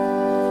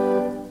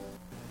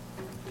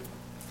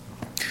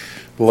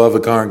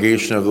Beloved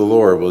congregation of the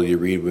Lord, will you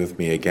read with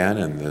me again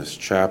in this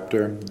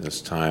chapter,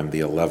 this time the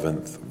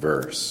 11th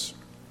verse?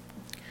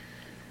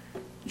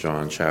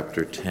 John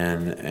chapter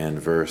 10 and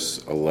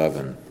verse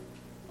 11.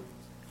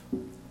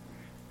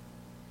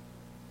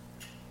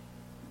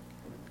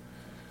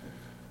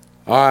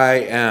 I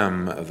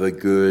am the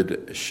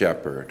good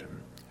shepherd.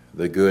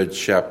 The good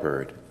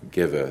shepherd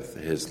giveth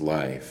his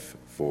life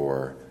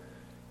for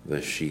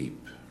the sheep.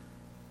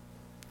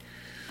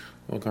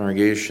 Well,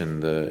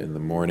 congregation, in the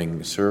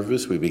morning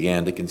service, we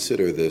began to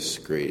consider this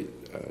great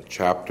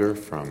chapter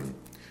from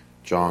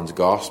John's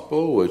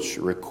Gospel, which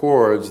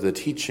records the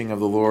teaching of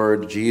the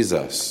Lord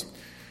Jesus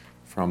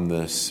from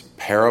this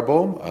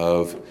parable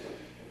of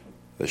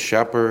the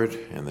shepherd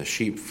and the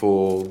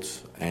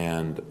sheepfolds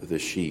and the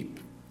sheep.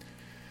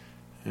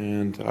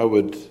 And I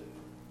would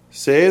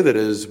say that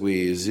as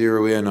we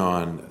zero in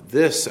on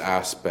this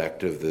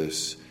aspect of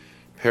this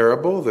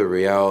parable, the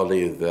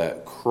reality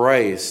that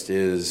Christ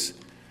is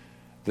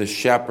the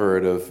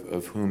shepherd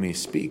of whom he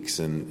speaks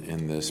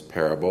in this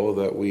parable,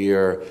 that we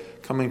are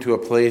coming to a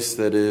place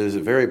that is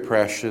very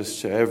precious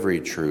to every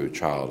true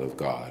child of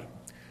God.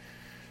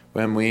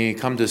 When we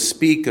come to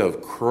speak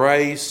of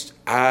Christ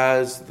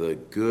as the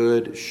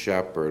good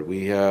shepherd,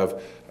 we have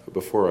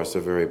before us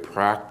a very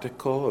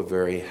practical, a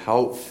very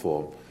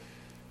helpful,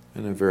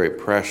 and a very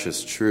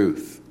precious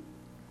truth.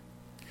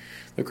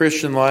 The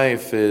Christian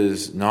life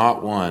is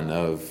not one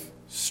of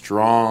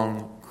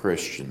strong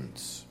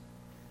Christians.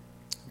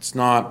 It's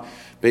not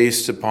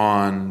based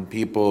upon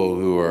people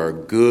who are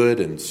good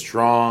and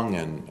strong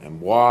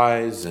and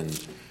wise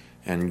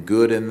and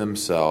good in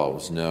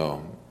themselves.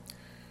 No.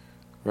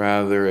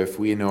 Rather, if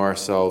we know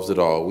ourselves at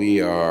all, we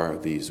are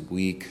these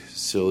weak,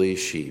 silly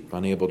sheep,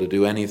 unable to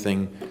do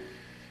anything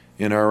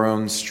in our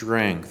own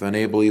strength,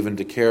 unable even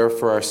to care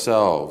for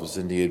ourselves,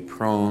 indeed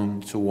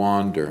prone to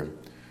wander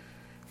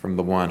from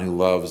the one who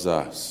loves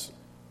us.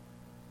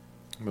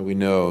 But we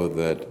know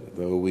that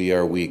though we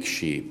are weak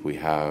sheep, we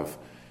have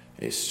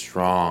a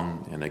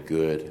strong and a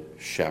good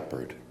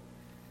shepherd.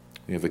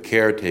 We have a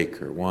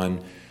caretaker,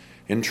 one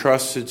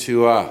entrusted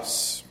to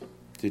us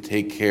to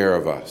take care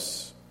of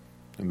us,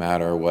 no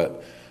matter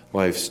what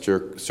life's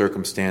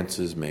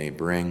circumstances may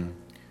bring,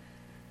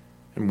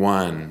 and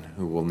one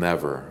who will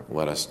never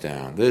let us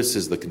down. This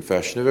is the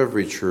confession of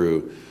every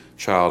true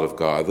child of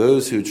God,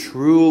 those who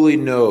truly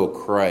know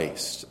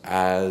Christ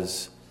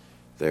as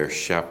their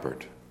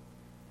shepherd.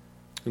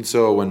 And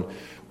so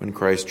when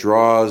Christ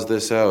draws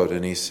this out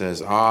and he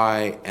says,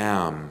 I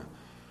am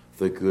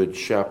the good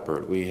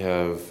shepherd, we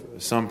have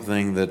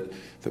something that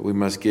we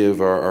must give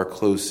our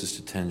closest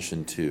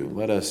attention to.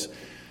 Let us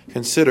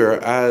consider,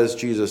 as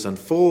Jesus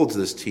unfolds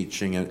this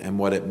teaching and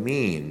what it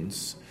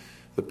means,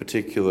 the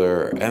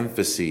particular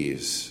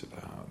emphases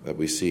that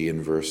we see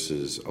in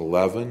verses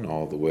 11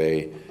 all the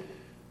way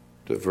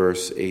to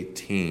verse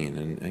 18,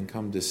 and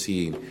come to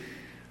see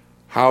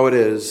how it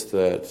is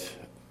that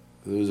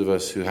those of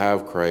us who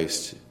have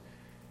Christ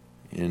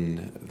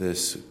in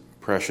this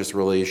precious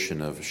relation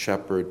of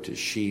shepherd to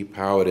sheep,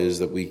 how it is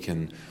that we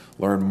can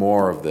learn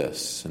more of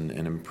this and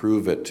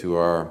improve it to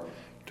our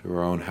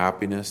own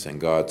happiness and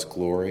God's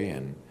glory.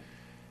 And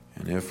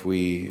if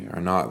we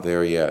are not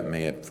there yet,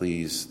 may it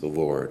please the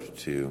Lord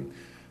to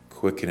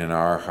quicken in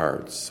our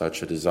hearts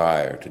such a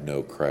desire to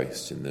know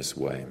Christ in this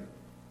way.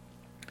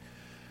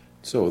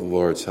 So with the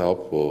Lord's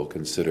help, we'll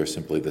consider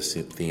simply the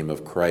theme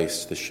of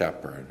Christ the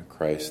shepherd.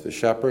 Christ the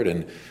shepherd,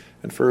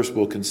 and first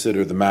we'll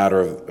consider the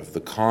matter of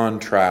the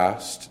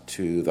contrast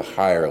to the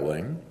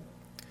hireling,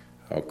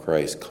 how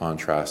Christ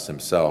contrasts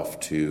himself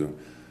to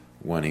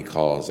one he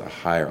calls a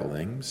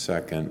hireling.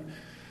 Second,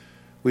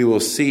 we will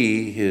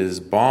see his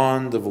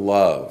bond of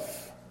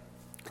love,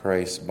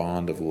 Christ's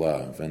bond of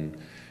love.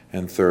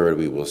 And third,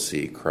 we will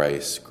see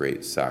Christ's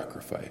great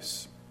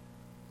sacrifice.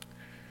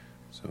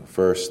 So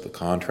first, the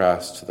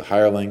contrast to the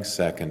hireling.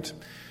 Second,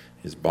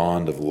 his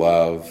bond of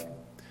love.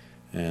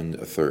 And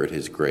third,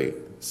 his great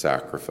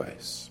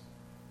sacrifice.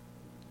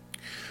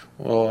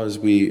 Well, as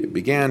we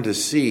began to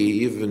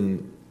see,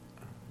 even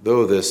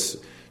though this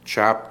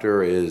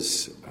chapter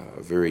is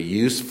very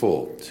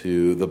useful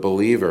to the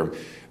believer,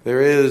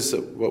 there is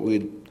what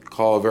we'd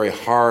call a very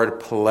hard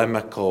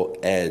polemical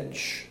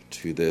edge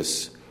to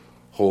this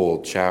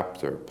whole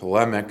chapter.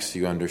 Polemics,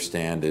 you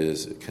understand,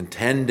 is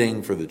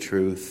contending for the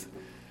truth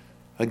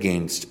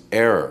against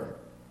error.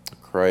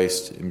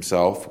 Christ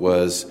himself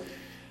was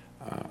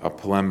a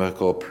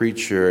polemical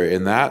preacher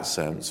in that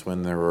sense.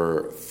 When there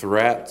were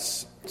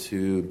threats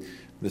to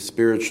the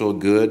spiritual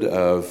good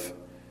of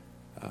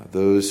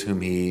those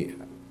whom he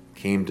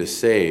came to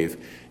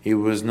save, he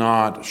was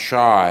not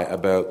shy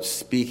about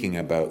speaking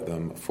about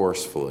them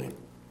forcefully.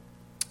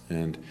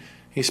 And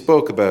he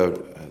spoke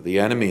about the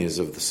enemies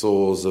of the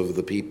souls of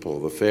the people,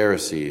 the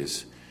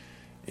Pharisees,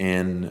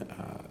 in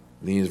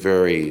these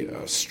very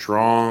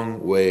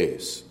strong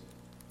ways.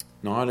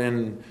 Not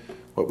in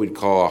what we'd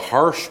call a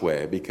harsh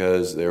way,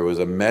 because there was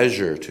a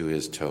measure to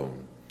his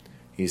tone.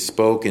 He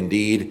spoke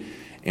indeed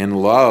in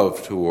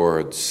love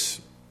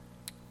towards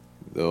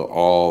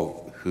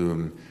all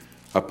whom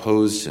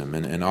opposed him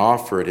and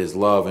offered his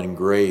love and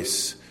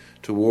grace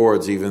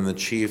towards even the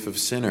chief of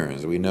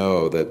sinners. We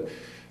know that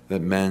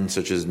men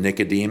such as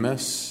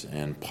Nicodemus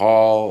and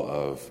Paul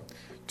of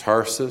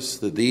Tarsus,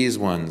 that these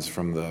ones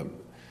from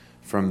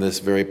this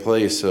very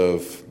place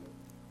of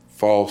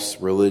false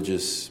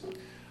religious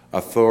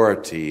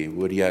authority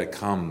would yet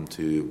come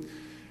to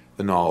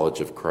the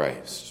knowledge of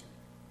Christ.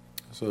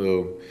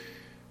 So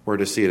we're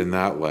to see it in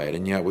that light,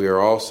 and yet we are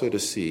also to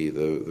see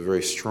the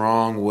very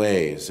strong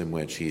ways in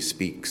which he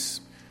speaks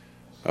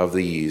of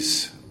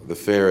these, the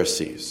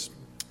Pharisees.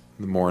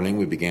 In the morning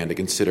we began to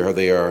consider how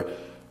they are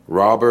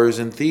robbers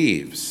and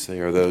thieves. They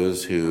are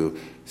those who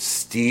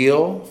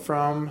steal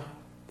from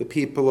the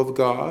people of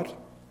God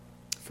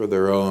for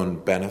their own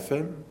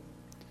benefit,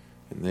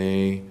 and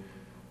they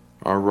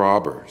are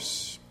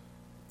robbers.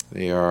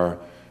 They are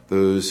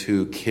those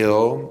who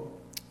kill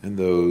and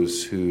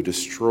those who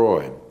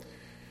destroy.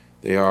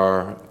 They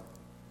are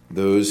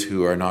those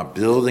who are not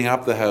building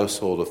up the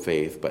household of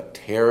faith, but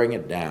tearing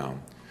it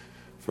down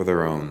for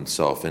their own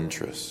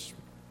self-interest.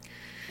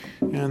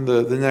 And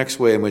the next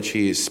way in which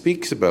he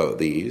speaks about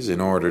these,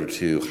 in order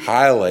to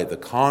highlight the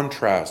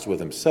contrast with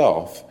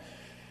himself,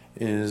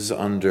 is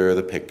under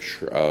the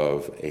picture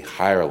of a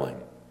hireling.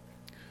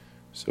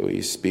 So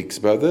he speaks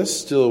about this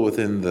still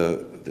within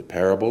the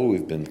parable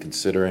we've been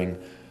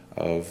considering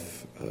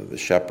of the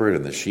shepherd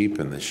and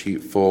the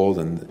sheepfold,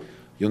 and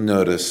you'll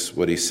notice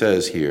what he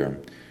says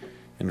here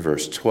in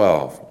verse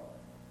 12.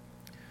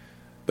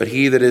 But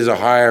he that is a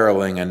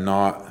hireling and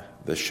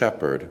not the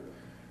shepherd,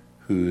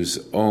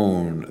 whose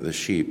own the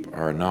sheep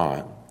are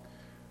not,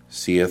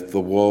 seeth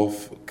the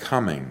wolf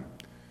coming,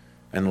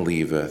 and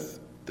leaveth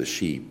the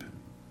sheep,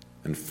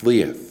 and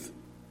fleeth,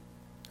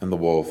 and the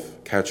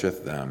wolf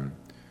catcheth them,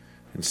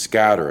 and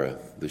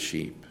scattereth the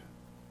sheep.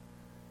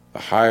 The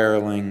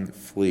hireling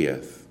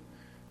fleeth,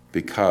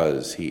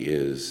 because he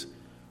is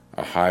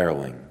a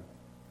hireling,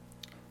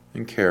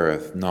 and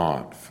careth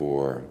not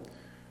for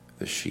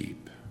the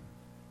sheep.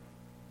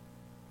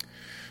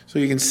 So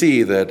you can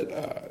see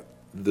that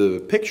the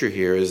picture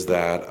here is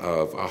that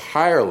of a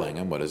hireling.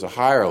 And what is a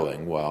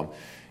hireling? Well,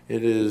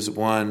 it is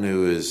one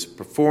who is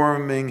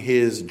performing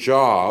his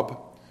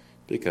job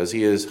because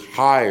he is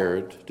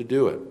hired to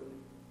do it.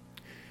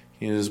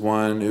 He is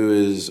one who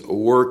is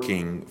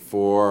working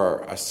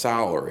for a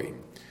salary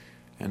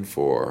and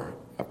for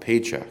a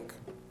paycheck.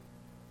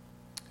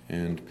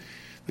 And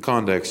the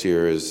context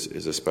here is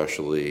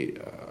especially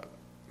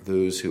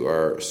those who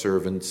are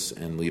servants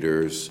and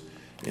leaders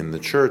in the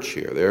church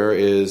here. There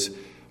is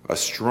a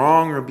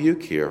strong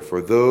rebuke here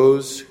for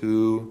those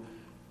who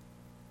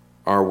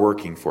are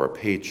working for a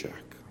paycheck.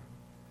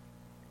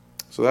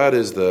 So that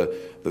is the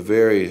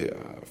very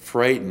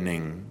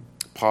frightening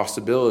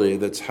possibility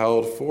that's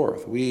held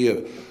forth. We,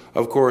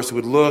 of course,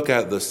 would look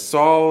at the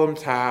solemn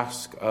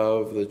task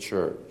of the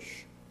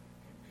church,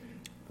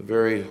 the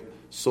very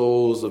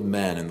souls of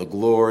men and the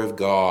glory of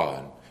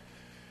God,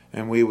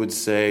 and we would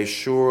say,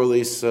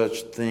 surely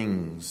such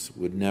things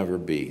would never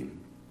be.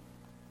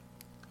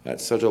 That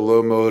such a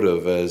low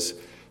motive as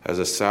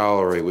a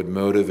salary would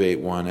motivate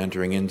one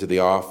entering into the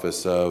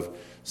office of,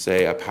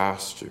 say, a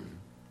pastor.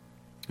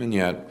 And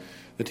yet,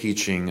 the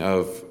teaching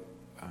of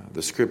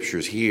the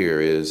Scriptures here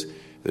is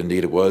that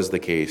indeed it was the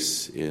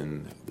case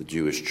in the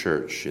Jewish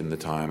church in the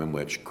time in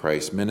which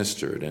Christ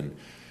ministered. And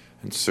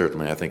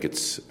certainly I think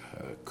it's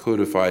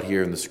codified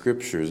here in the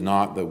Scriptures,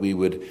 not that we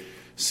would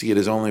see it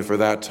as only for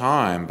that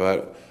time,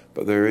 but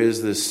there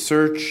is this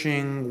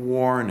searching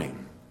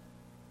warning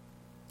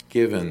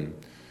given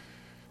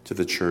to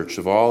the church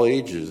of all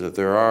ages that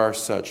there are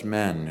such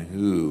men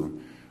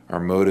who are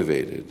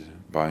motivated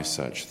by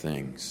such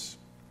things.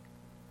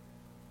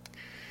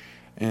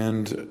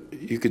 And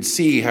you could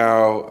see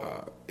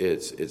how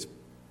it's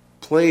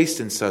placed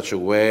in such a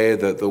way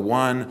that the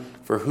one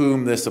for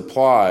whom this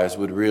applies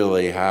would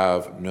really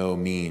have no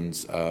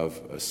means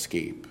of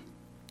escape.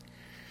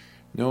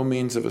 No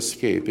means of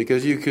escape,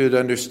 because you could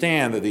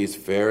understand that these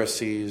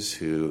Pharisees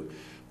who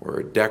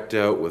were decked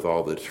out with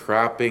all the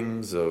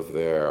trappings of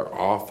their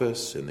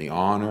office and the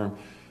honor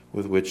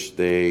with which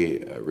they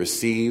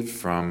received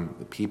from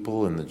the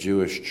people in the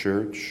Jewish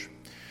church,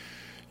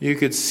 you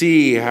could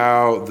see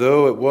how,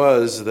 though it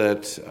was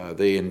that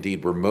they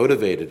indeed were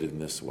motivated in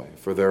this way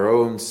for their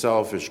own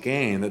selfish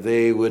gain, that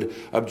they would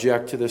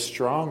object to this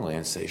strongly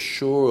and say,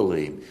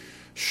 surely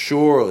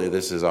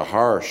this is a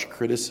harsh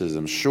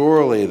criticism.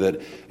 Surely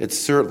that it's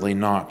certainly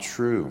not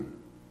true.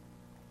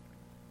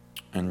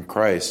 And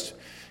Christ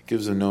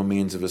gives them no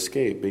means of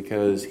escape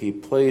because he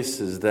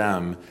places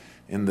them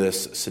in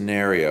this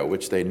scenario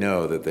which they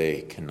know that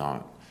they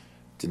cannot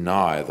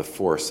deny the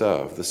force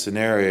of. The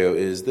scenario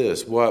is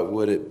this: what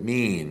would it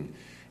mean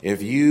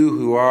if you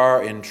who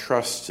are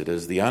entrusted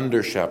as the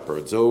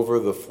under-shepherds over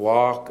the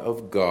flock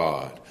of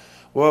God,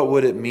 what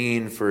would it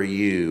mean for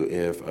you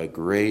if a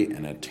great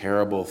and a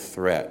terrible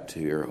threat to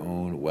your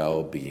own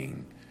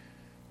well-being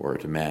were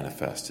to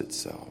manifest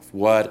itself?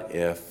 What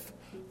if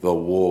the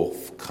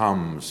wolf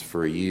comes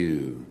for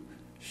you,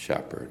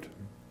 shepherd?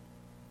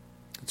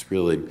 It's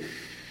really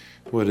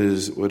what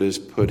is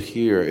put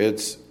here.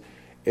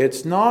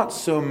 It's not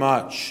so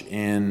much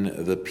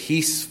in the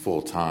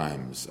peaceful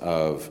times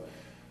of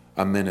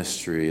a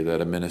ministry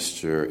that a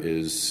minister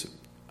is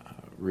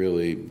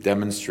really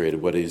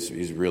demonstrated what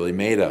he's really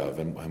made of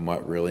and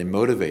what really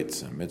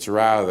motivates him. It's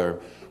rather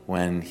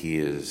when he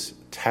is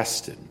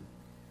tested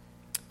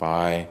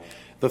by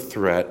the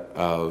threat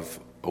of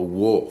a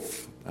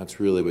wolf. That's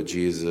really what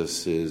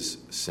Jesus is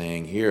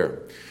saying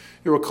here.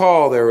 You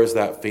recall there was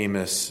that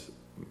famous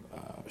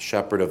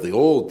shepherd of the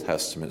Old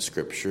Testament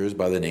scriptures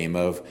by the name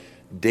of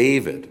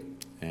David.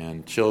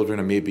 And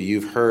children, maybe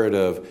you've heard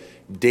of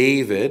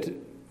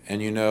David,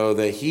 and you know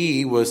that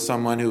he was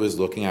someone who was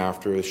looking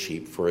after a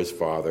sheep for his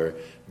father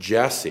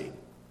Jesse.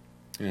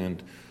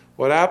 And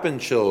what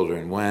happened,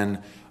 children,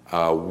 when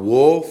a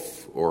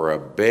wolf or a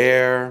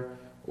bear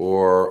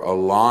or a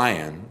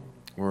lion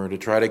were to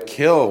try to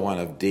kill one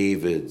of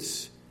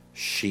David's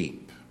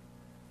sheep?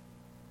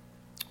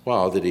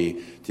 Well, did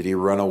he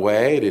run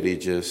away? Did he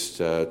just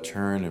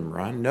turn and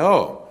run?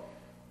 No.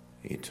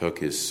 He took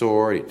his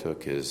sword, he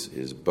took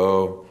his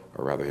bow,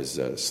 or rather his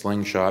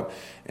slingshot,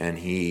 and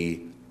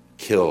he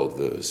killed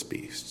those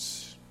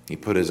beasts. He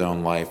put his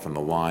own life on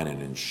the line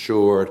and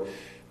ensured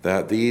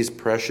that these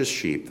precious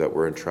sheep that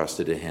were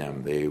entrusted to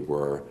him, they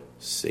were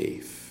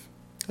safe.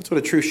 That's what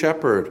a true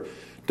shepherd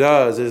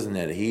does, isn't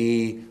it?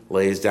 He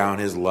lays down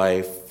his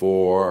life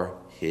for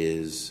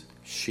his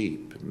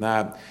sheep. And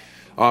that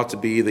ought to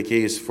be the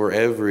case for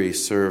every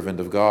servant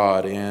of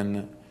God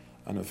in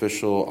an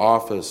official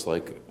office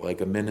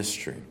like a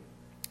ministry.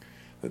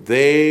 That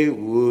they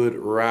would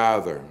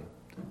rather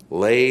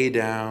lay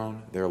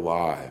down their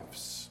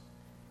lives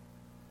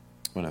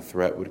when a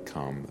threat would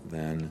come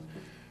than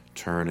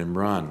turn and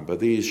run. But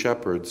these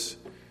shepherds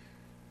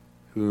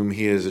whom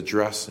he is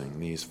addressing,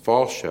 these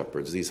false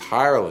shepherds, these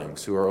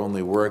hirelings who are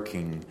only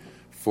working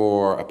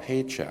for a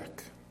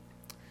paycheck,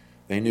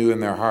 they knew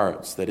in their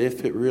hearts that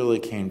if it really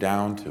came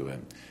down to it,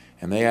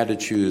 and they had to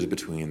choose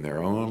between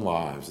their own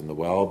lives and the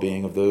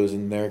well-being of those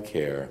in their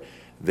care,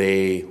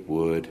 they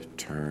would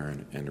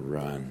turn and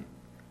run.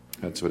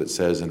 That's what it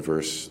says in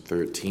verse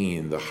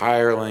 13. The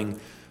hireling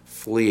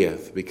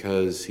fleeth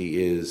because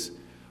he is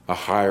a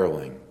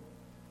hireling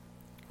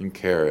and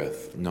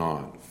careth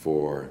not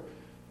for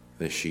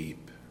the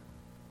sheep.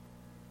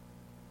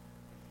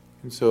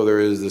 And so there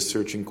is this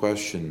searching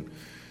question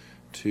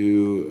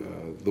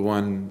to the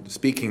one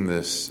speaking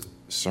this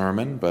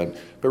sermon, but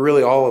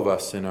really all of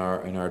us in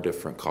our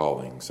different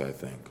callings, I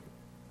think.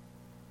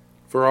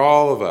 For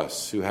all of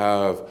us who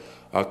have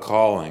a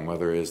calling,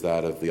 whether it is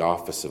that of the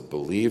office of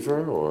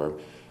believer or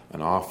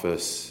an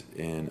office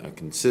in a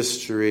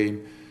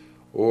consistory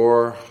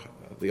or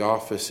the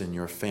office in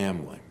your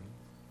family,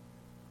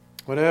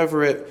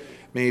 whatever it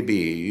may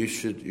be, you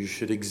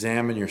should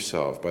examine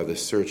yourself by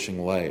this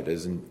searching light,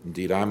 as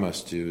indeed I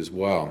must do as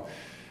well.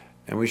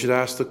 And we should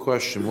ask the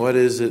question, what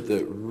is it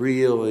that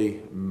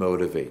really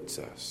motivates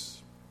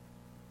us?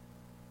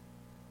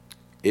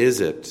 Is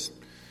it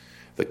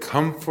the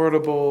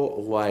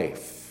comfortable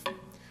life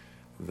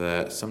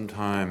that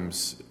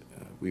sometimes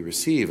we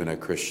receive in a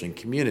Christian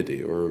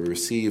community or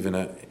receive in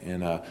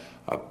a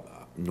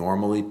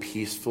normally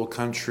peaceful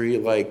country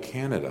like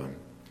Canada?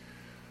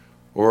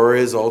 Or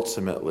is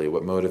ultimately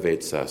what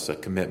motivates us a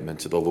commitment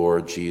to the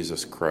Lord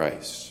Jesus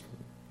Christ?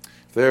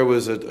 If there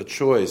was a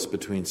choice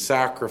between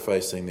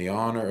sacrificing the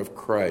honor of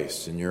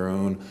Christ and your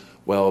own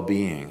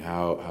well-being,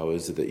 how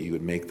is it that you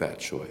would make that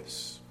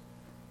choice?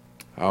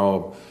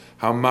 How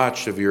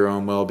much of your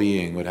own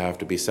well-being would have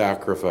to be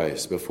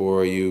sacrificed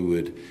before you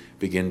would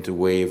begin to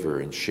waver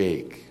and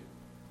shake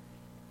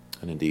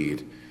and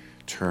indeed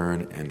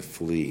turn and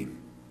flee?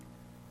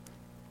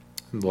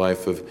 In the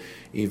life of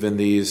even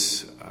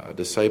these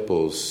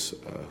disciples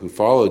who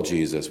followed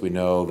Jesus, we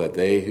know that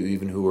they,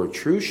 who were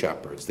true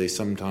shepherds, they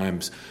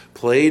sometimes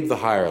played the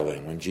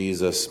hireling. When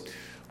Jesus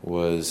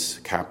was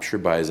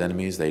captured by his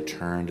enemies, they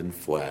turned and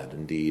fled.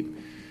 Indeed,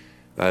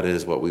 that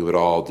is what we would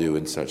all do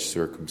in such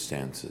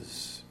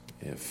circumstances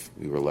if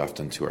we were left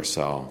unto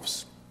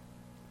ourselves.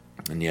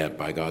 And yet,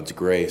 by God's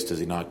grace, does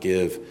he not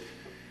give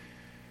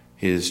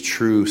his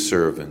true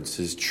servants,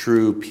 his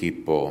true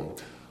people,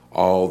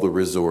 all the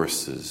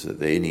resources that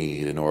they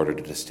need in order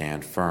to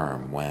stand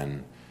firm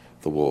when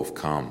the wolf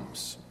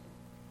comes?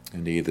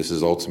 Indeed, this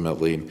is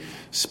ultimately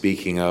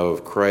speaking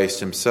of Christ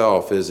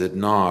himself, is it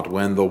not?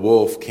 When the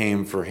wolf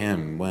came for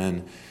him,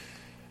 when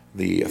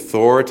the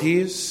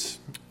authorities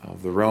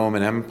of the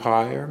Roman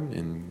Empire,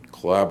 in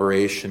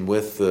collaboration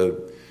with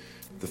the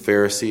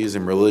Pharisees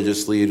and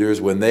religious leaders,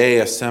 when they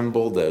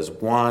assembled as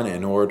one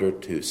in order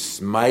to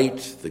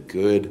smite the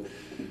good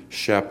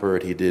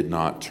shepherd, he did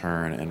not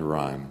turn and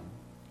run,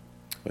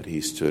 but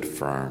he stood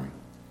firm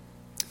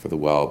for the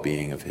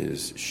well-being of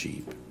his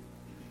sheep.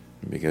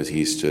 And because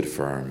he stood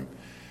firm,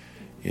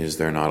 is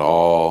there not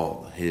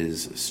all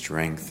his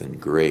strength and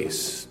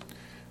grace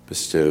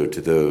bestowed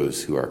to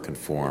those who are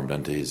conformed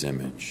unto his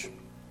image?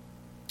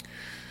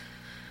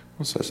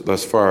 Well, so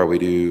thus far we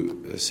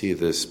do see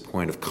this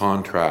point of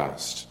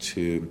contrast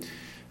to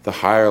the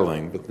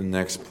hireling, but the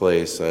next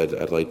place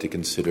I'd like to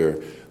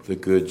consider the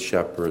Good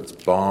Shepherd's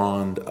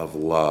bond of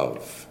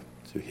love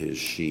to his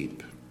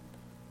sheep.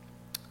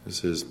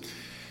 This is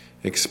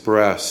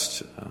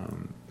expressed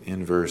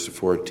in verse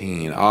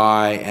 14.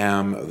 I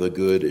am the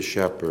Good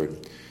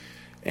Shepherd,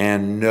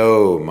 and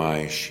know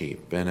my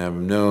sheep, and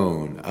am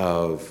known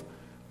of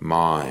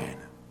mine.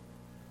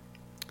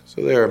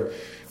 So there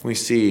we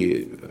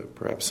see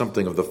perhaps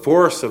something of the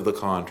force of the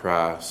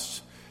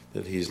contrast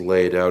that he's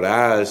laid out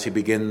as he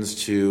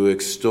begins to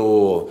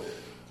extol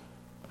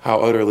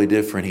how utterly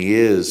different he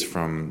is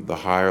from the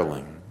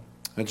hireling.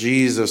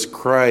 Jesus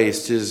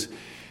Christ is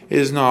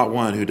not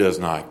one who does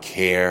not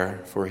care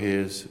for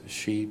his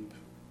sheep.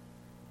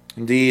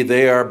 Indeed,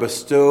 they are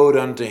bestowed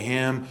unto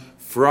him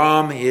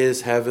from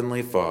his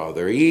heavenly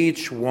Father,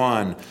 each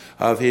one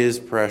of his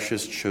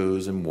precious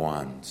chosen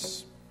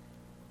ones.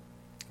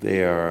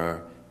 They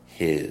are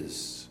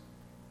his.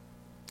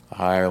 The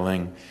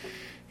hireling,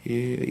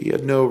 he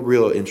had no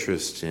real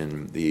interest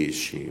in these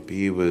sheep.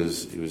 He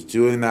was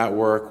doing that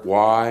work.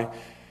 Why?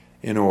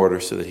 In order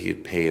so that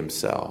he'd pay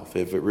himself.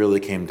 If it really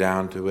came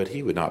down to it,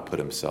 he would not put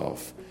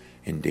himself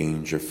in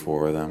danger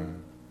for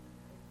them.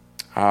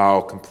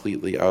 How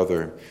completely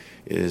other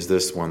is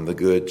this one, the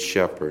Good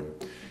Shepherd.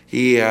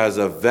 He has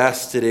a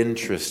vested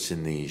interest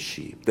in these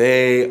sheep.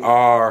 They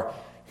are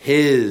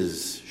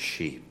his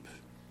sheep.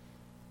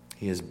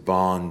 He is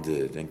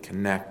bonded and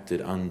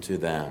connected unto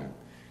them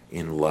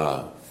in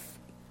love.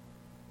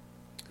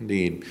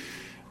 Indeed,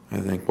 I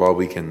think while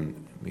we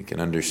can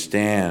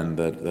understand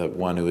that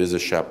one who is a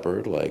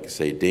shepherd, like,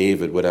 say,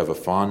 David, would have a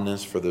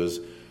fondness for those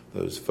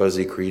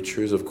fuzzy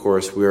creatures, of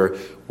course,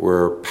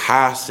 we're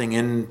passing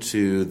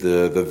into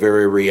the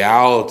very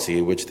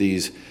reality which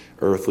these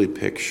earthly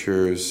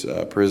pictures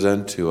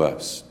present to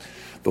us.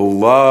 The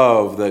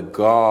love that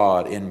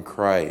God in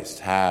Christ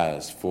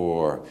has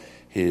for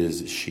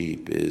his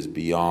sheep is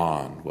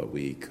beyond what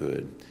we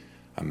could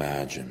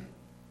imagine.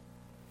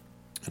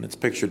 And it's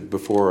pictured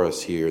before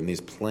us here in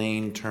these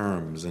plain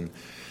terms. And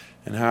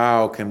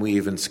how can we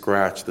even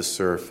scratch the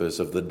surface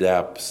of the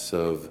depths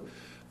of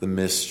the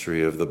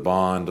mystery of the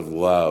bond of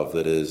love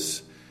that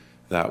is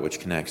that which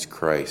connects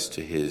Christ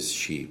to his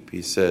sheep?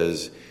 He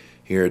says,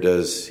 here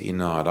does he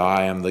not,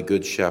 I am the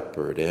Good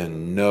Shepherd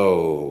and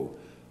know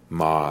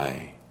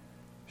my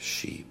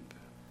sheep.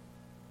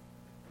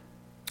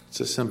 It's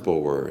a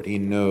simple word. He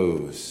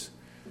knows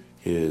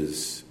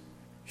his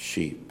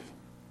sheep.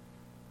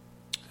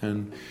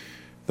 And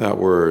that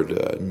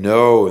word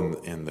know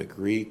in the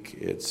Greek,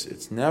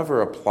 it's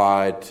never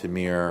applied to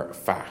mere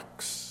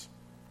facts.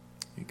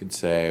 You could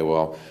say,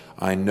 well,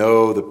 I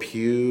know the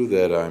pew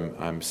that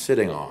I'm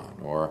sitting on,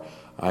 or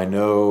I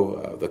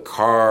know the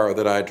car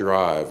that I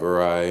drive,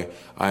 or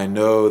I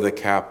know the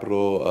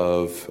capital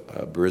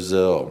of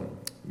Brazil.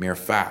 Mere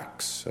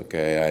facts,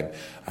 okay?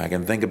 I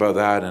can think about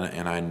that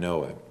and I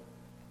know it.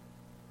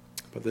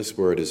 But this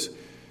word is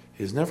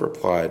never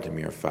applied to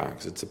mere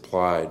facts. It's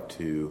applied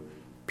to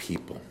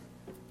people.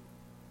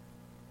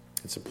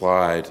 It's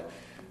applied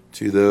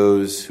to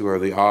those who are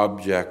the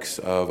objects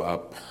of a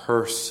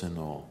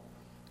personal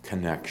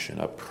connection,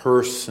 a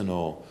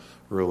personal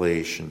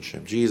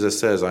relationship. Jesus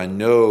says, I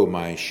know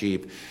my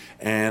sheep,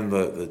 and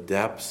the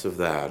depths of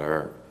that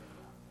are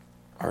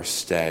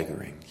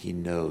staggering. He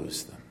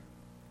knows them.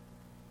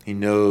 He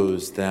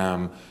knows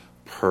them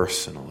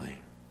personally.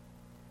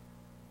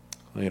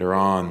 Later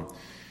on,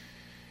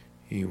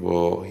 he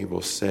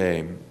will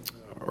say,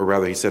 or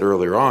rather he said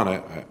earlier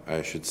on,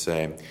 I should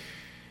say,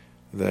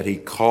 that he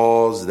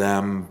calls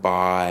them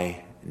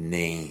by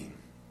name.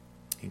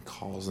 He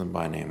calls them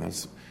by name.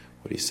 That's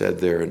what he said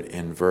there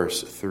in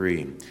verse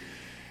 3.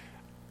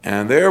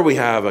 And there we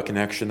have a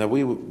connection that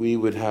we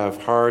would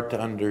have hard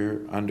to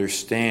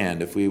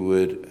understand if we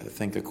would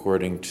think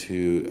according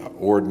to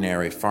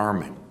ordinary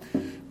farming.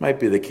 Might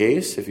be the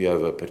case if you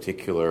have a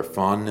particular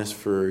fondness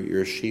for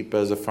your sheep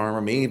as a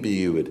farmer. Maybe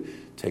you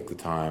would take the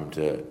time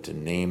to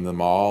name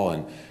them all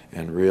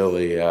and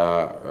really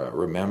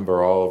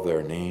remember all of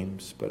their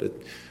names. But it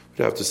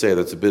would have to say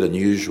that's a bit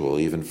unusual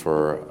even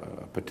for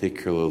a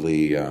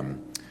particularly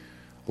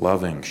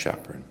loving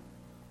shepherd.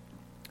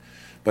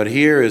 But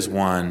here is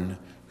one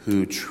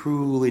who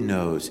truly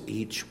knows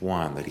each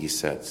one that he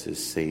sets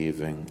his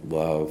saving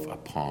love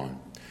upon.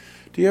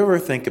 Do you ever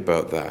think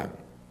about that?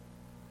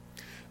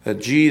 That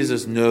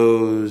Jesus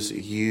knows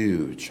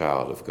you,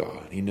 child of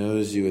God. He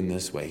knows you in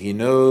this way. He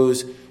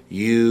knows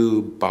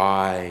you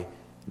by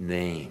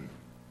name.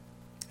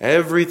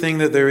 Everything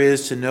that there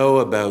is to know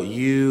about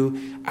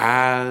you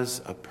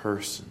as a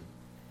person.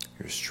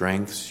 Your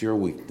strengths, your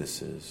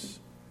weaknesses,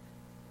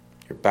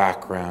 your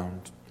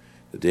background,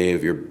 the day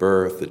of your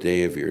birth, the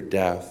day of your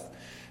death,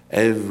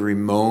 every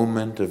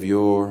moment of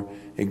your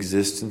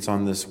existence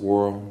on this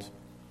world,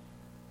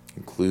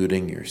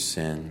 including your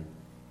sin,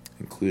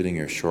 including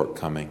your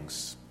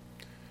shortcomings.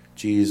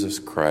 Jesus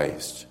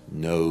Christ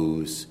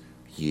knows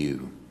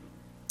you.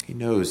 He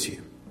knows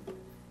you.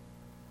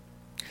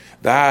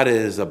 That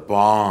is a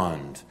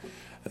bond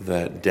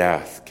that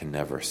death can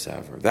never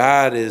sever.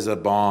 That is a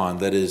bond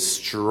that is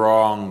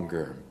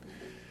stronger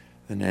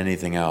than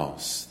anything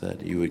else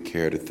that you would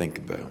care to think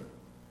about.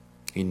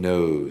 He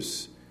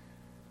knows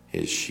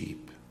his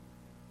sheep.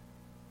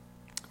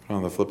 But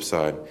on the flip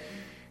side,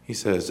 he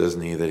says,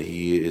 doesn't he, that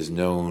he is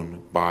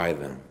known by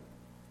them.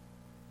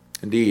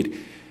 Indeed,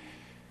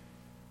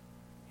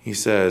 he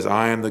says,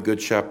 I am the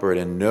good shepherd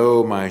and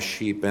know my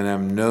sheep and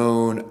am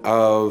known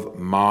of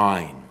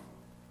mine.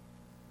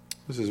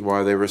 This is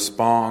why they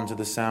respond to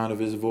the sound of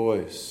his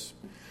voice.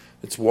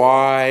 It's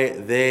why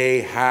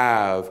they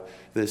have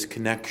this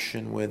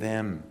connection with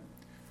him.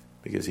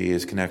 Because he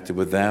is connected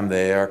with them,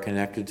 they are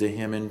connected to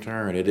him in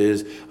turn. It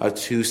is a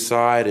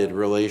two-sided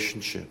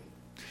relationship.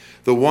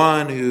 The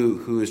one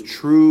who is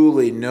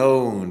truly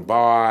known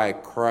by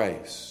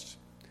Christ,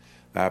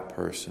 that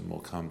person will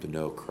come to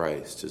know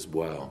Christ as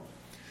well.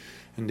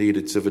 Indeed,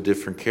 it's of a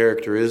different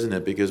character, isn't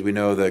it? Because we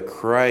know that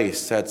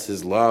Christ sets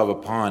his love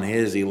upon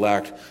his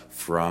elect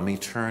from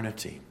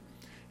eternity.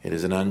 It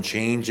is an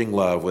unchanging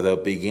love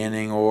without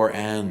beginning or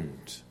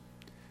end.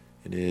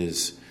 It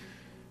is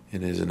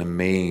an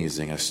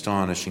amazing,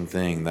 astonishing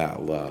thing,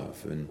 that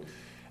love.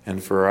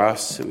 And for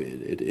us,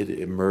 it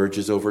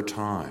emerges over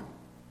time.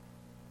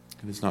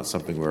 It's not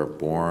something we're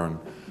born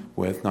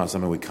with, not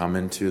something we come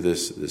into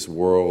this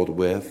world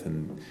with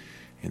and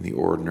in the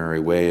ordinary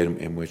way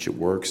in which it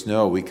works.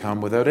 No, we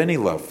come without any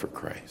love for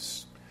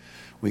Christ.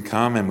 We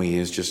come and he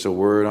is just a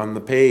word on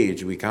the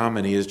page. We come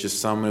and he is just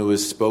someone who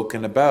is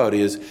spoken about.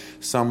 He is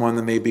someone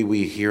that maybe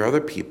we hear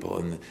other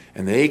people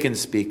and they can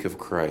speak of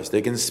Christ.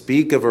 They can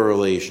speak of a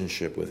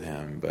relationship with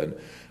him,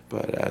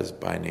 but as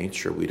by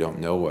nature we don't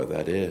know what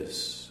that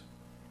is.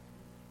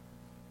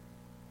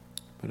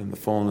 But in the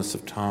fullness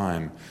of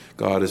time,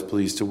 God is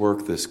pleased to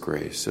work this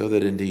grace so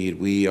that indeed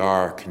we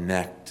are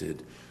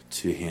connected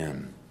to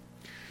him.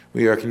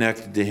 We are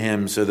connected to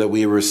him so that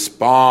we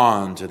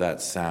respond to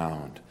that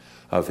sound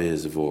of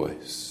his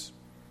voice.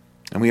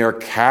 And we are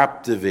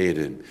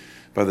captivated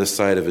by the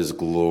sight of his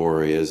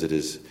glory as it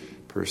is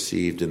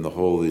perceived in the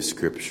Holy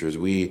Scriptures.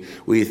 We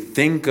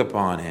think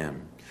upon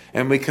him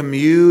and we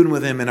commune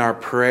with him in our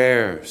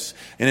prayers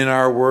and in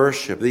our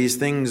worship. These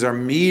things are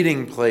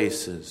meeting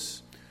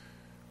places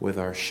with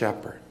our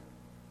shepherd.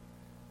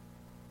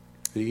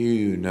 Do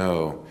you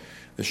know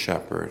the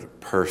shepherd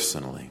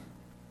personally?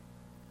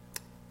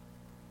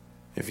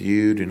 If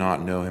you do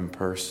not know him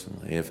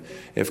personally,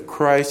 if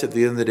Christ at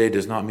the end of the day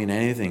does not mean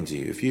anything to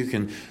you, if you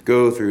can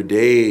go through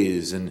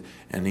days and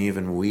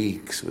even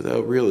weeks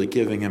without really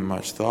giving him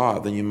much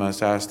thought, then you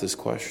must ask this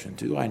question: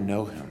 do I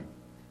know him?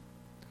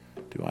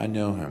 Do I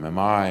know him? Am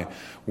I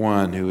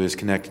one who is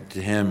connected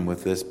to him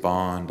with this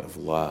bond of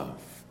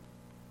love?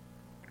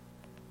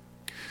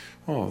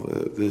 Oh,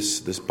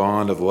 this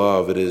bond of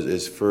love, it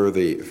is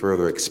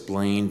further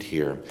explained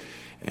here.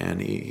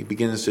 And he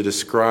begins to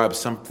describe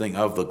something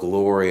of the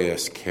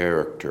glorious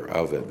character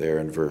of it there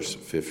in verse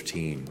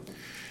 15.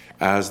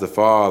 As the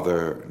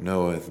Father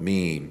knoweth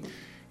me,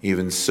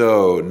 even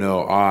so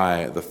know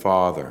I the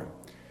Father,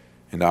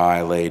 and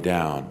I lay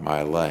down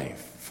my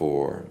life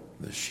for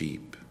the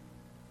sheep.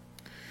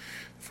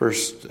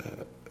 First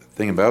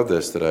thing about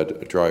this that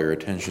I'd draw your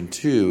attention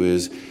to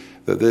is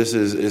that this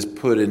is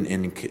put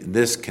in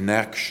this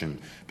connection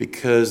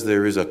because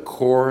there is a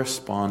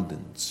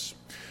correspondence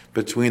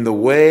between the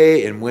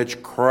way in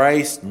which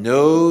Christ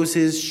knows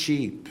his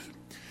sheep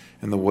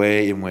and the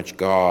way in which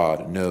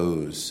God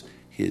knows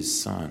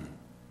his Son.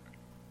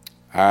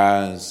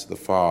 As the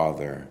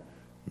Father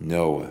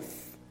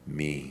knoweth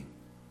me.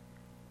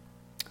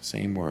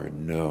 Same word,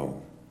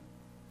 know.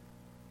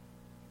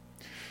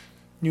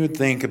 You would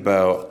think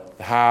about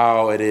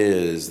how it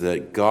is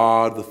that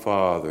God the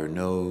Father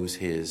knows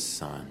his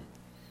Son.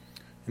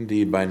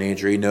 Indeed, by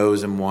nature, he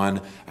knows him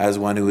as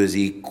one who is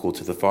equal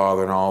to the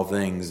Father in all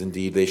things.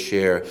 Indeed, they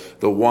share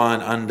the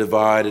one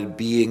undivided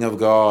being of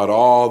God.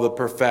 All the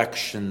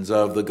perfections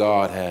of the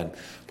Godhead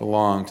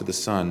belong to the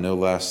Son, no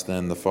less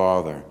than the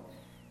Father.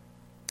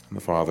 And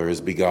the Father is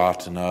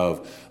begotten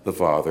of the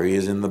Father. He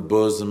is in the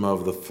bosom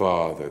of the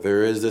Father.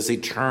 There is this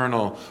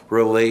eternal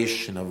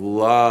relation of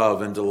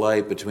love and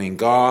delight between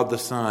God the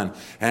Son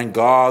and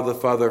God the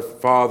Father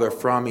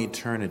from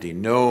eternity.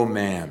 No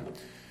man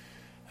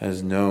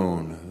has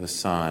known the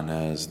Son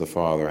as the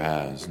Father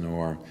has,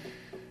 nor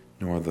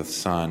the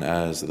Son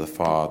as the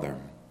Father.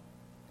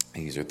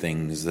 These are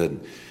things that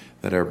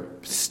are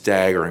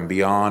staggering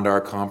beyond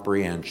our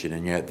comprehension,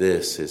 and yet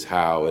this is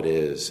how it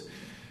is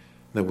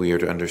that we are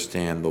to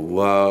understand the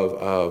love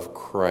of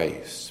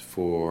Christ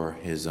for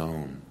his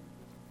own.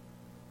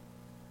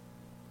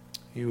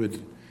 It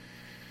would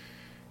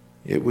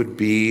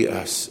be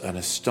an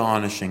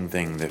astonishing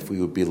thing that if we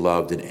would be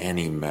loved in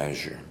any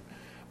measure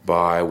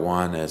by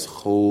one as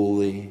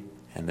holy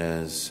and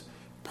as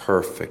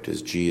perfect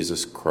as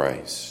Jesus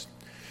Christ.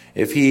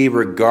 If he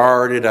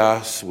regarded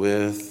us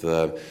with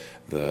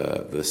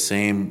the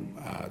same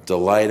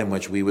delight in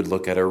which we would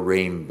look at a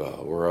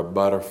rainbow or a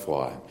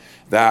butterfly,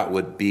 that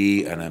would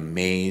be an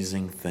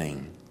amazing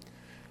thing.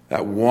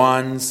 That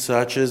one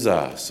such as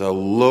us, a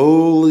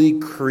lowly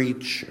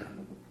creature,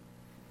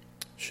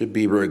 should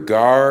be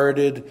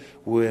regarded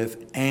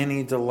with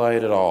any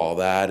delight at all.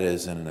 That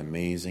is an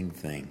amazing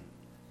thing.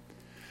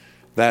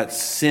 That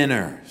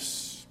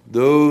sinners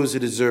those who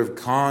deserve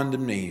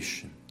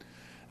condemnation,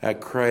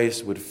 that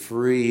Christ would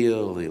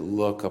freely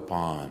look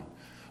upon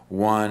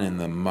one in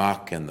the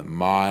muck and the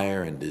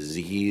mire and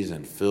disease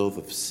and filth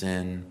of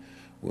sin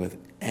with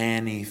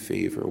any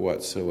favor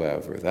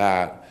whatsoever.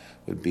 That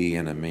would be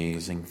an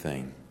amazing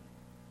thing.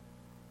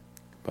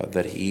 But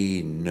that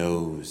he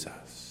knows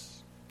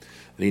us.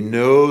 That he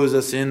knows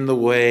us in the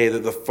way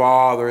that the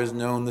Father has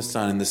known the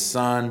Son, and the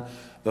Son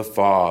the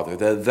Father.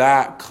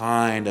 That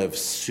kind of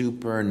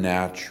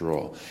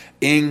supernatural,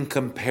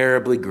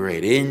 incomparably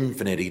great,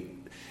 infinite,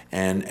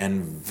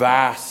 and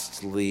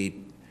vastly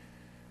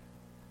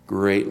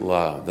great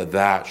love,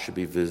 that should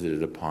be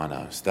visited upon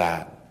us.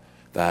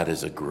 That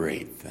is a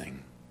great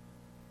thing.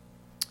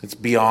 It's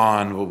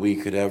beyond what we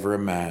could ever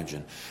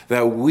imagine.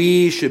 That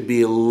we should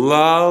be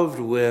loved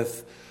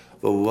with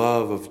the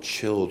love of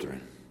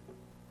children.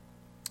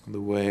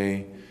 The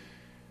way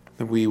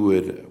that we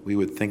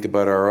would think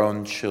about our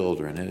own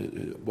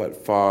children.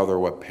 What father,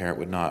 what parent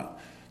would not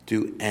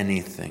do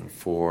anything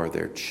for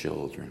their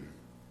children?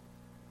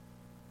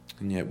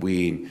 And yet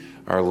we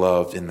are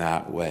loved in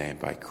that way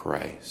by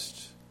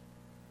Christ.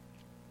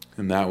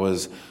 And that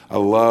was a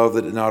love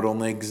that not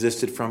only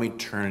existed from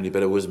eternity,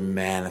 but it was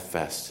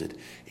manifested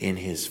in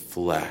his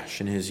flesh,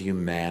 in his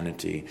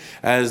humanity.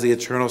 As the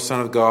eternal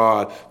Son of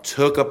God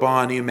took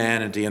upon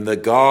humanity, and the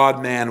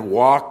God-man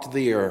walked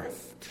the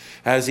earth,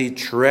 as he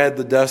tread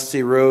the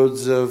dusty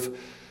roads of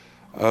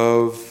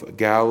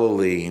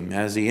Galilee,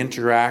 as he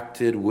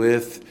interacted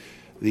with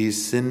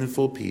these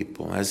sinful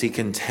people, as he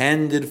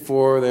contended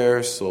for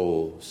their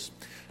souls,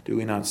 do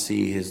we not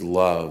see his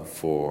love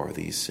for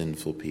these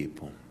sinful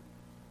people?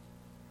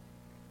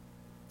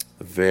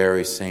 The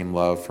very same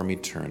love from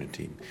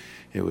eternity.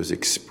 It was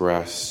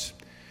expressed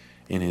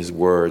in his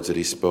words that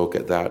he spoke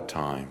at that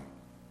time.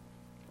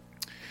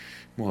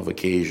 We'll have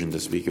occasion to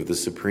speak of the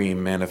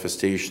supreme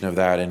manifestation of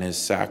that in his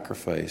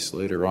sacrifice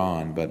later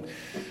on. But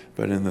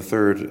in the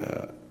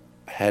third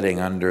heading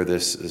under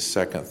this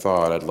second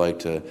thought, I'd like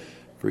to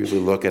briefly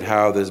look at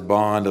how this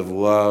bond of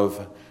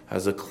love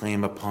has a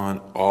claim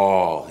upon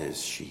all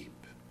his sheep.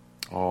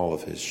 All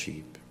of his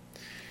sheep.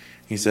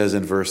 He says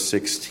in verse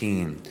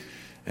 16,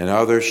 "And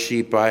other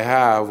sheep I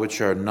have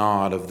which are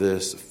not of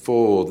this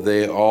fold,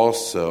 they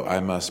also I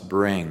must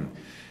bring,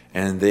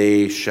 and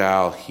they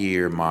shall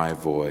hear my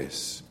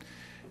voice.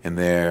 And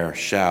there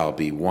shall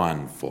be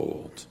one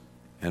fold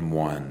and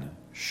one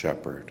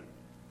shepherd."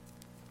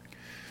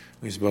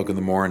 We spoke in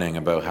the morning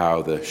about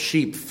how the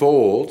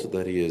sheepfold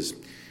that he is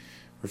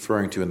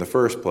referring to in the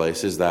first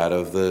place is that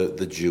of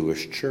the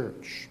Jewish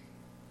church.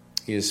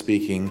 He is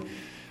speaking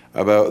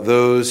about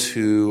those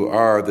who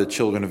are the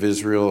children of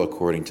Israel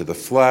according to the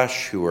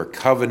flesh, who are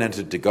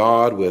covenanted to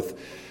God with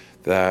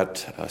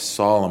that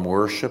solemn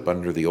worship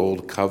under the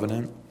old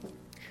covenant.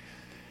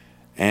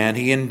 And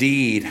he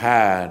indeed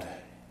had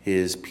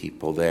his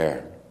people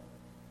there.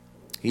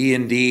 He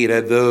indeed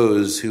had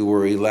those who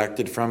were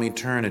elected from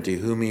eternity,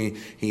 whom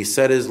he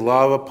set his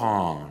love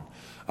upon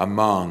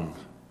among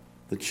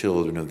the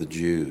children of the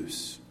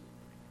Jews.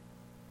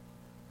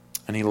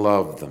 And he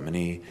loved them, and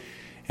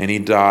he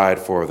died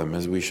for them,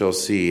 as we shall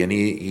see. And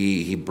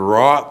he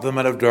brought them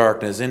out of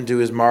darkness into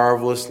his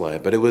marvelous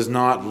light. But it was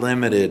not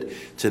limited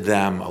to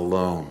them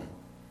alone.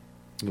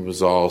 It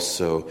was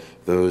also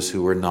those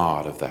who were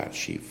not of that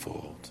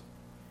sheepfold.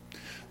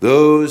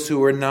 Those who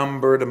were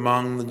numbered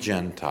among the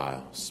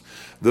Gentiles.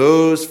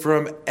 Those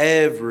from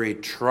every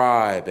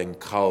tribe and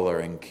color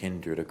and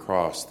kindred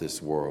across this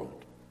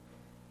world.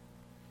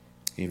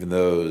 Even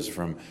those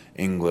from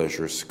English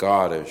or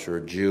Scottish or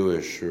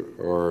Jewish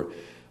or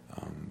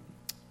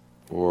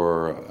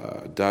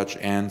Dutch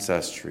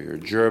ancestry or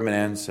German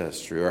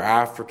ancestry or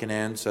African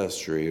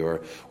ancestry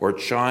or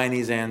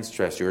Chinese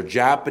ancestry or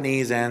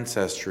Japanese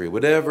ancestry,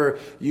 whatever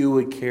you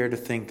would care to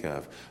think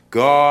of.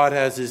 God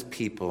has his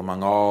people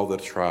among all the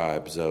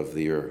tribes of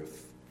the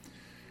earth.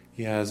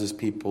 He has his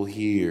people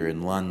here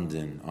in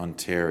London,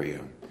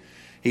 Ontario.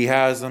 He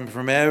has them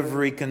from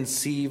every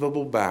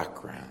conceivable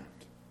background.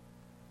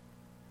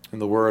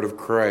 And the word of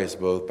Christ,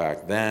 both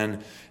back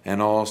then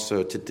and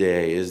also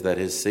today, is that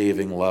his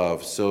saving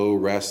love so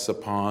rests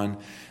upon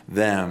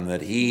them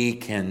that he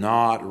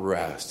cannot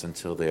rest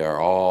until they are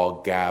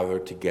all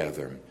gathered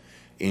together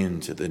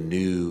into the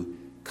new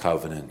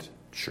covenant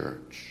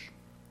church.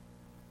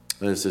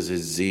 This is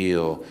his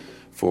zeal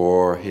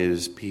for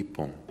his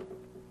people.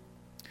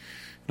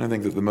 And I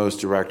think that the most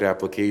direct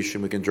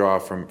application we can draw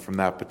from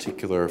that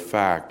particular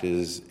fact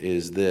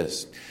is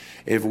this.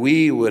 If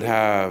we would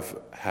have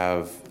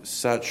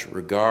such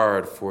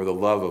regard for the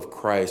love of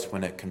Christ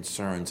when it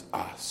concerns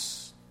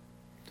us,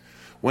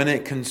 when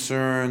it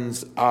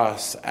concerns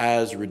us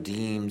as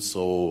redeemed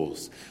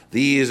souls,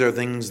 these are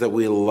things that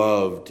we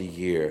love to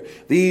hear.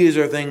 These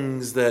are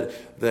things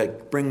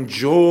that bring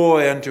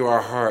joy unto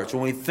our hearts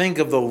when we think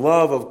of the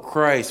love of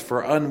Christ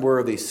for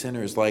unworthy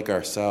sinners like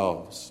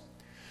ourselves.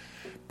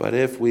 But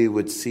if we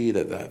would see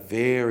that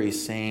very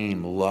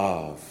same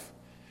love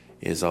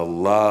is a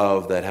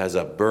love that has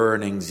a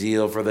burning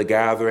zeal for the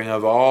gathering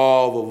of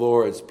all the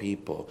Lord's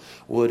people,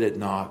 would it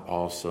not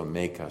also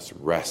make us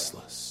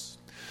restless?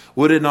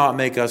 Would it not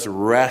make us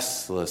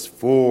restless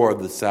for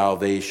the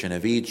salvation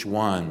of each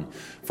one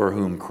for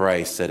whom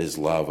Christ set his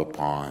love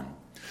upon?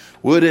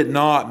 Would it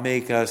not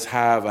make us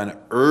have an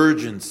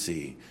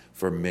urgency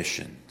for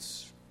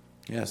missions?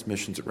 Yes,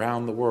 missions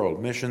around the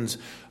world, missions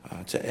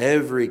to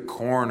every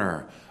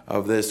corner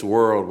of this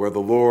world where the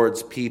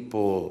Lord's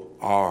people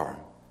are,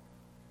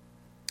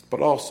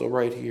 but also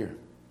right here.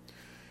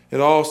 It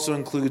also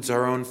includes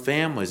our own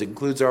families. It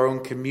includes our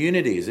own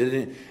communities.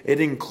 It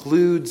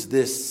includes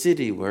this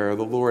city where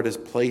the Lord has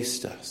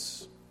placed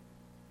us.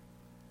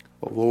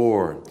 The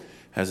Lord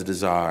has a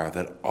desire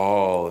that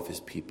all of his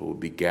people would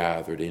be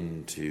gathered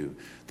into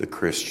the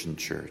Christian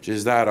church.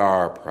 Is that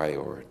our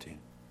priority?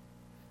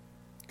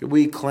 Could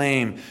we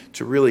claim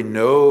to really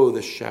know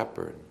the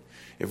shepherd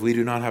if we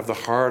do not have the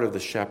heart of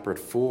the shepherd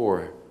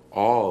for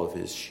all of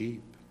his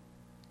sheep?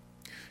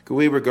 Could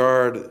we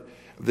regard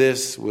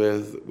this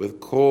with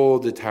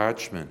cold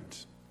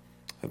detachment?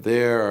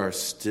 There are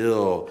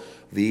still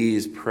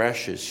these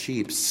precious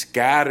sheep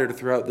scattered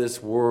throughout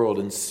this world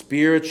in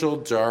spiritual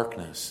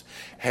darkness,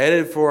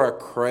 headed for a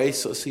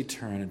Christless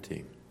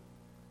eternity.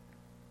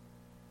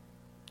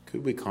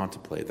 Could we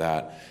contemplate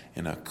that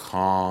in a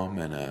calm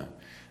and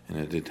in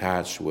a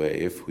detached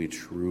way if we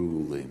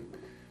truly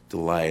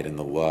delight in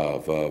the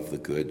love of the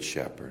Good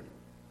Shepherd?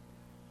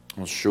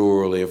 Well,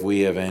 surely if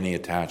we have any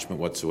attachment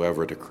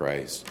whatsoever to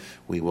Christ,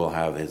 we will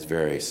have his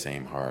very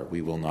same heart.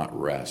 We will not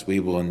rest. We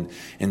will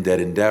indeed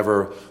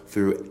endeavor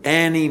through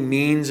any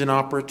means and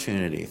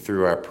opportunity,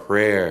 through our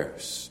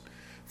prayers,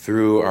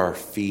 through our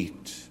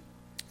feet,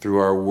 through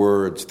our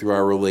words, through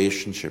our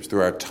relationships,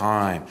 through our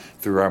time,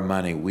 through our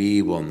money,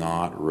 we will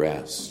not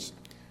rest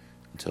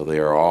until they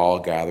are all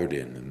gathered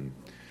in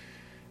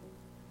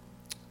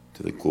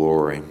to the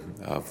glory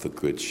of the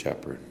Good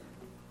Shepherd.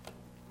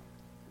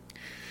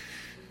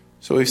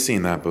 So we've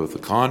seen that both the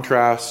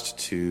contrast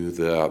to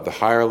the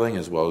hireling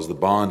as well as the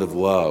bond of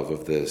love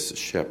of this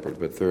shepherd.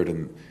 But third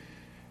and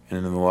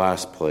in the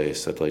last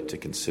place, I'd like to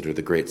consider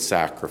the great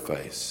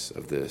sacrifice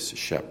of this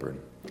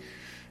shepherd.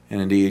 And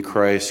indeed,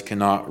 Christ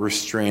cannot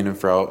restrain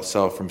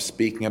himself from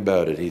speaking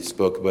about it. He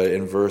spoke about it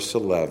in verse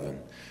 11.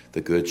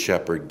 The good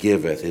shepherd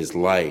giveth his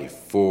life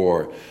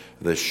for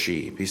the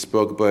sheep. He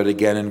spoke about it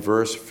again in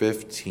verse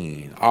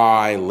 15.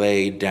 I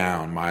lay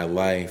down my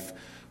life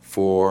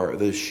for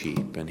the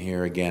sheep. And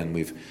here again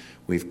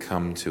we've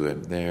come to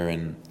it there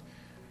in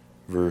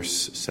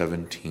verse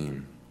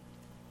 17.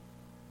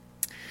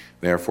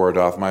 Therefore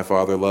doth my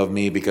Father love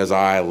me, because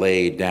I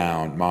lay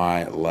down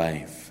my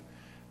life,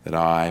 that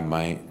I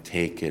might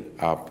take it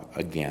up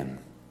again.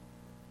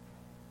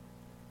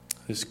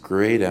 This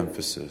great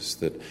emphasis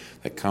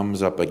that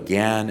comes up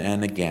again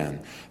and again,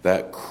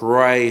 that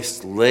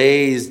Christ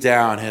lays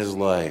down his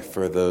life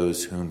for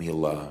those whom he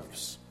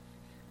loves.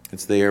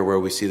 It's there where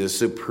we see the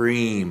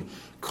supreme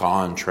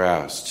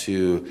contrast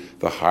to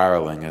the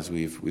hireling, as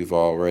we've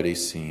already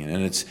seen.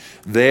 And it's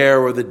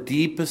there where the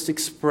deepest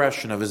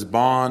expression of his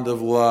bond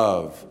of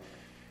love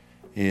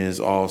is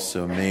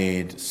also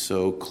made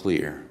so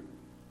clear.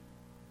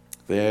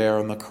 There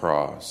on the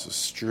cross,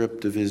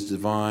 stripped of his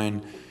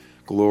divine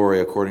glory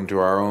according to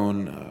our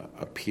own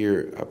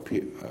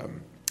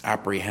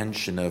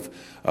apprehension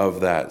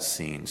of that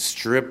scene,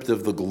 stripped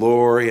of the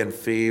glory and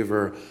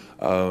favor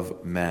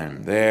of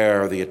men.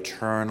 There, the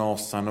eternal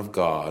Son of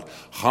God,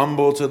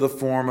 humble to the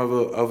form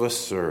of a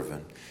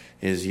servant,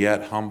 is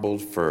yet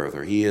humbled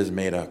further. He is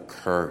made a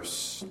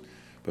curse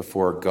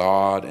before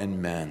God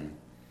and men,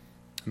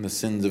 and the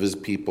sins of his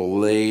people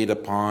laid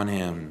upon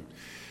him.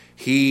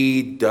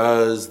 He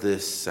does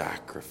this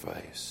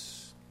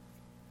sacrifice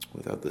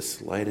without the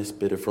slightest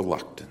bit of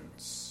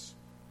reluctance.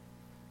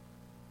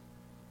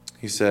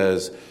 He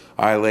says,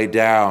 I lay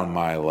down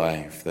my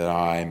life that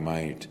I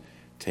might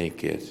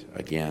take it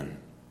again.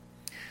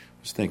 I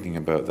was thinking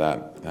about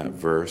that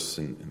verse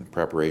in the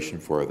preparation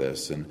for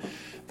this, and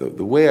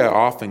the way I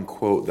often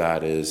quote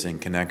that is in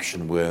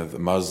connection with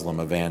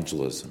Muslim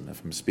evangelism.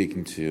 If I'm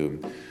speaking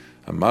to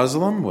a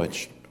Muslim,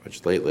 which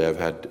lately I've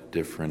had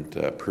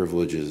different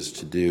privileges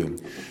to do,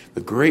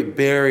 the great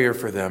barrier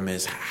for them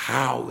is,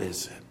 how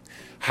is it?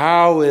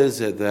 How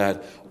is it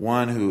that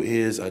one who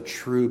is a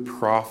true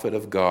prophet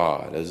of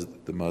God, as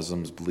the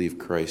Muslims believe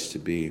Christ to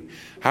be,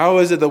 how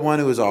is it that one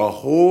who is a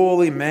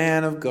holy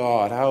man of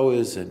God, how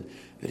is it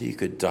that he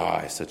could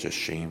die such a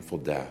shameful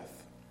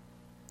death?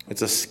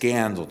 It's a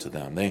scandal to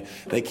them.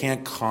 They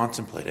can't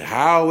contemplate it.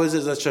 How is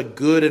it such a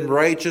good and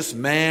righteous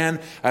man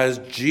as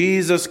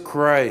Jesus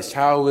Christ,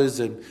 how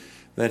is it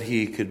that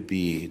he could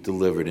be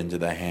delivered into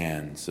the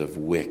hands of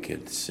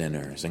wicked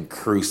sinners and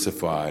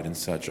crucified in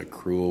such a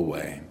cruel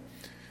way?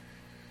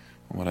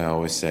 What I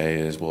always say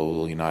is, well,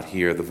 will you not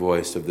hear the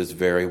voice of this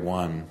very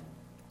one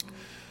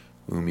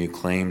whom you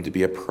claim to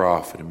be a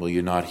prophet? And will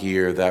you not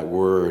hear that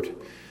word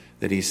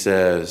that he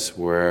says,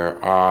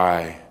 where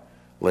I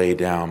lay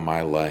down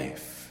my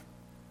life,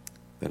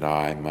 that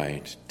I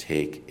might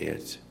take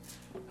it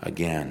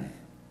again?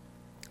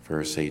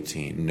 Verse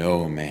 18,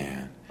 no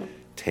man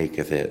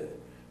taketh it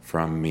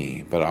from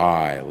me, but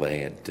I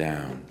lay it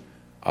down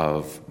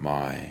of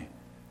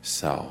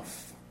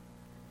myself.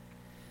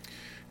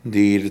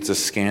 Indeed, it's a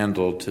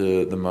scandal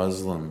to the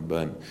Muslim,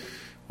 but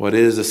what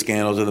is a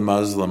scandal to the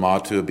Muslim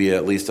ought to be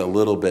at least a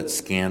little bit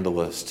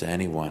scandalous to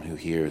anyone who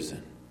hears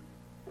it.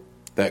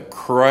 That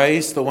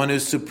Christ, the one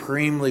who's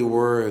supremely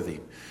worthy,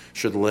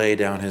 should lay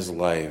down his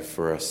life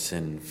for a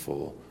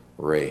sinful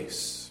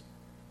race.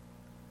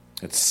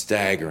 It's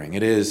staggering.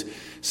 It is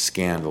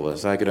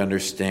scandalous. I could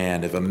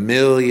understand if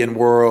 1,000,000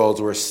 worlds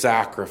were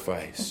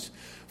sacrificed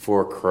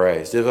for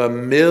Christ, if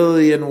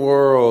 1,000,000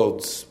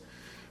 worlds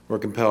were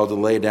compelled to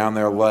lay down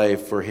their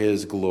life for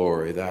his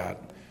glory, that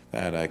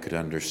I could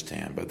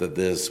understand. But that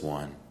this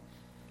one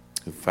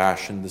who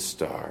fashioned the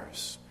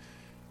stars,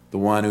 the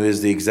one who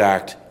is the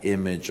exact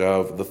image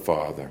of the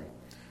Father,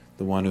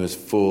 the one who is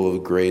full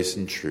of grace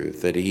and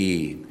truth, that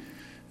he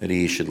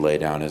should lay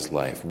down his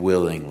life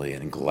willingly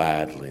and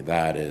gladly,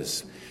 that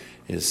is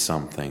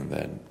something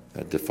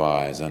that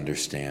defies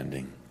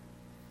understanding.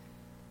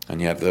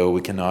 And yet, though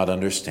we cannot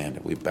understand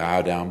it, we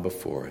bow down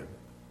before it.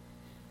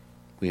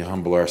 We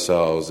humble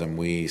ourselves and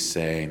we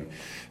say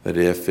that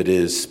if it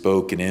is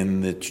spoken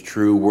in the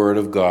true word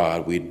of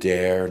God, we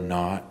dare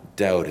not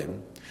doubt it.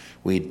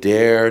 We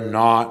dare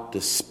not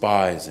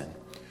despise it.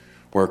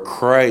 Where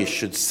Christ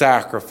should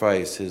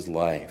sacrifice his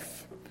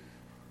life,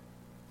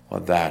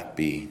 let that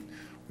be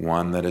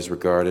one that is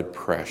regarded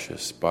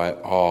precious by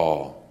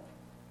all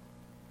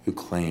who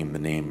claim the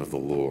name of the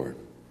Lord.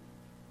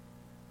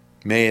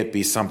 May it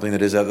be something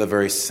that is at the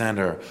very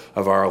center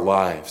of our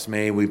lives.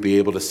 May we be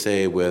able to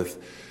say with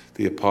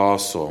the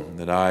apostle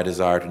that I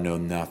desire to know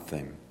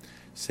nothing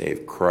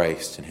save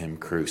Christ and him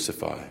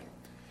crucified.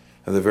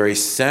 At the very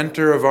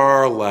center of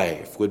our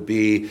life would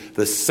be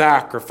the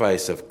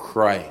sacrifice of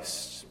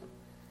Christ.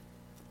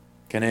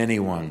 Can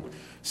anyone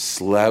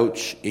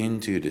slouch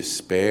into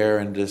despair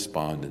and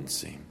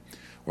despondency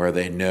where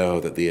they know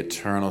that the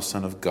eternal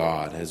Son of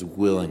God has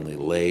willingly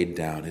laid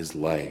down his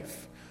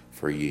life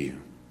for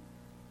you?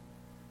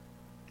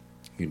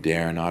 You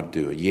dare not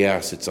do it.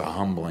 Yes, it's a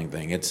humbling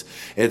thing.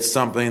 It's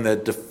something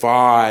that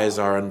defies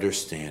our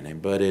understanding,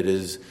 but it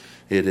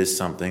is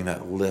something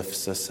that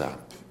lifts us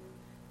up.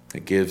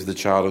 It gives the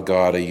child of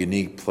God a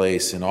unique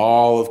place in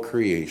all of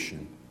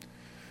creation.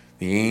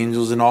 The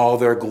angels in all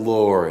their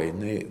glory,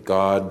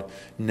 God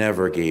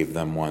never gave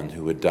them one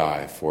who would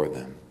die for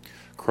them.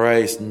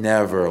 Christ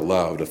never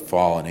loved a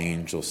fallen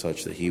angel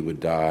such that he would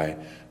die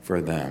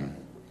for them.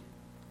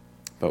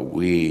 But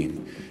we,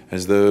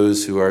 as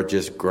those who are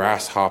just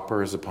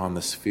grasshoppers upon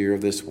the sphere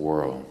of this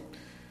world,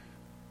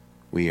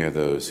 we are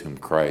those whom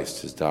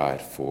Christ has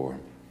died for.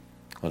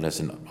 Let us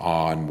in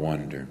awe and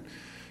wonder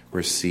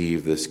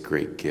receive this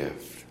great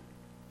gift.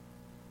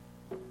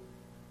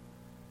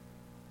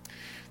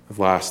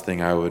 The last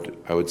thing I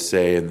would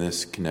say in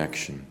this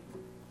connection: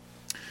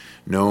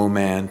 no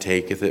man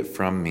taketh it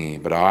from me,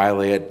 but I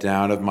lay it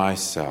down of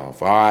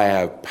myself. I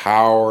have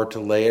power to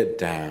lay it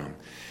down,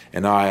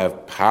 and I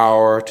have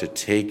power to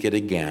take it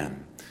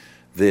again.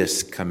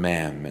 This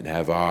commandment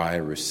have I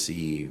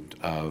received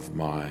of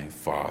my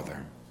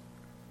Father.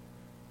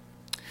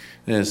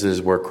 This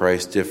is where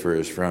Christ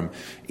differs from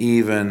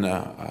even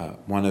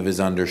one of his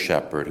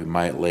under-shepherd who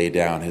might lay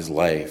down his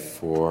life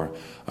for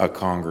a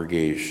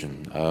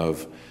congregation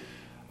of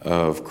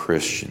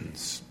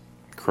Christians.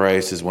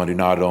 Christ is one who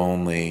not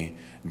only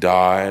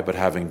died, but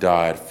having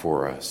died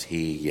for us,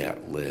 he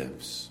yet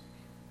lives.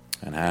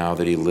 And how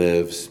that he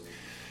lives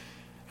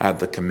at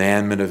the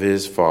commandment of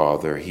his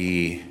Father,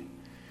 he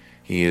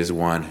is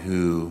one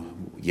who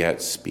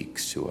yet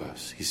speaks to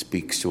us. He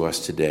speaks to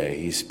us today.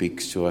 He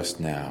speaks to us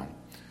now.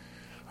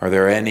 Are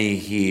there any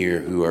here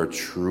who are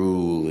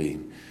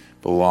truly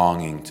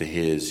belonging to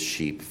his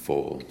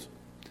sheepfold?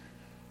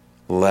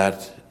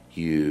 Let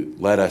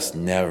us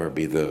never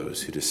be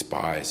those who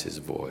despise his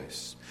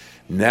voice.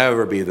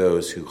 Never be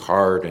those who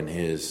harden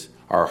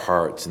our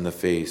hearts in the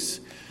face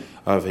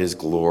of his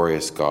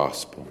glorious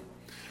gospel.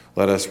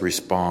 Let us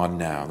respond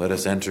now. Let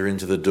us enter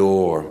into the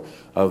door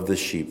of the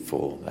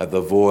sheepfold at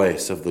the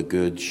voice of the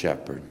good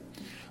shepherd.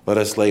 Let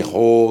us lay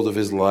hold of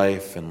his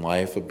life and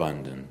life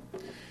abundant,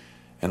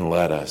 and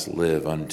let us live unto